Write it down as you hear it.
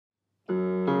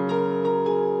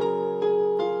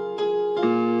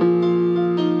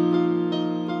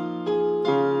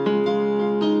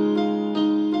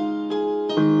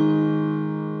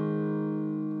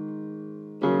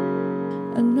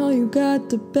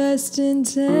the best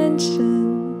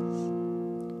intentions.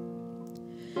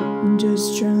 I'm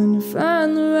just trying to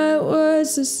find the right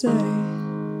words to say.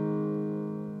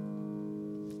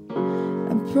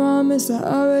 I promise I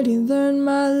already learned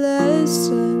my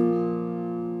lesson,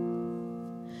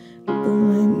 but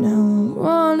right now I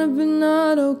wanna be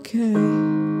not okay.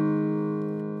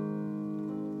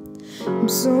 I'm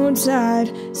so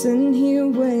tired, sitting here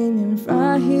waiting. If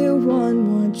I hear one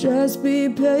more, just be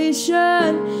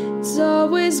patient. It's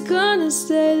always gonna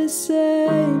stay the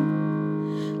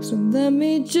same. So let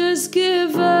me just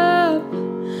give up,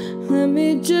 let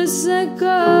me just let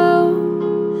go.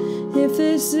 If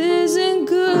this isn't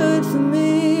good for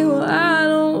me, well, I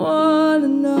don't wanna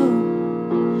know.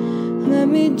 Let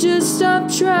me just stop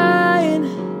trying,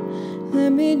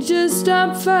 let me just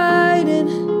stop fighting.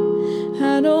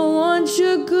 I don't want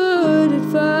your good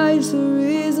advice or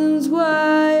reasons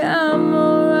why I'm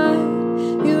alright.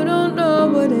 You don't know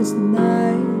what it's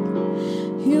like,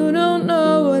 you don't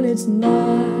know what it's like.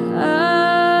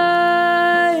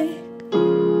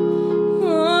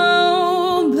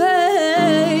 Oh,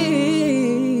 babe,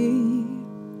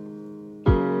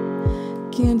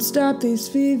 can't stop these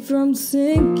feet from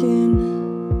sinking,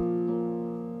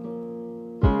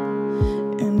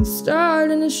 and it's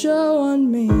starting to show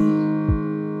on me.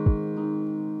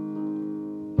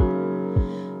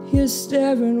 You're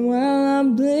staring while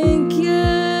I'm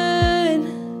blinking,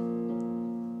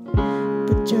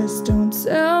 but just don't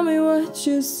tell me what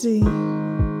you see.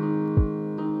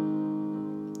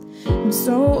 I'm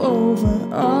so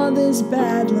over all this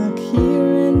bad luck,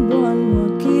 hearing one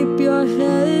more. Keep your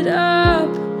head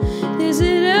up, is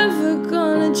it ever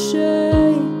gonna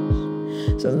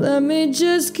change? So let me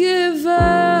just give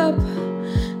up,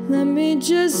 let me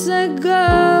just let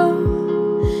go.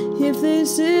 If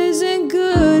this isn't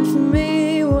good for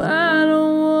me, well, I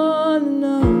don't wanna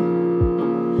know.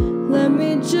 Let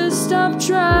me just stop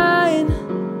trying,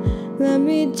 let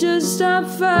me just stop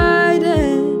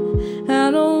fighting. I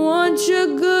don't want your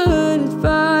good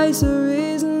advice or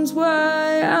reasons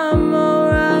why I'm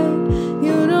alright.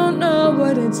 You don't know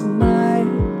what it's like,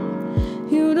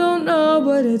 you don't know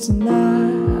what it's like.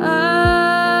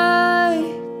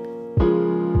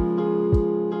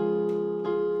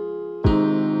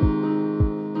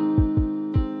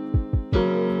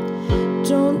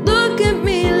 Don't look at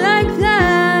me like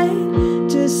that,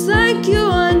 just like you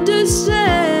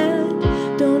understand.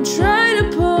 Don't try to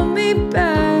pull me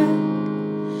back.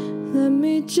 Let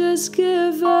me just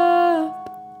give up,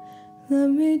 let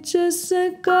me just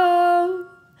let go.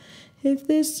 If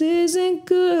this isn't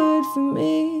good for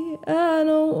me, I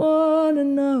don't wanna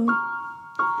know.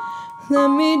 Let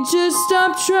me just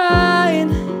stop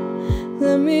trying,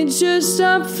 let me just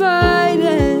stop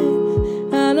fighting.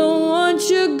 I don't want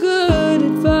your good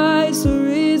advice or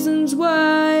reasons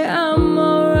why I'm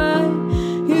alright.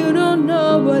 You don't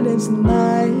know what it's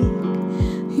like,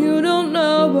 you don't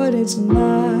know what it's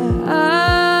like.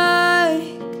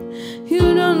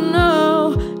 You don't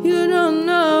know, you don't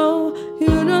know,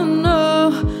 you don't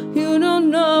know, you don't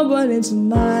know what it's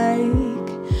like.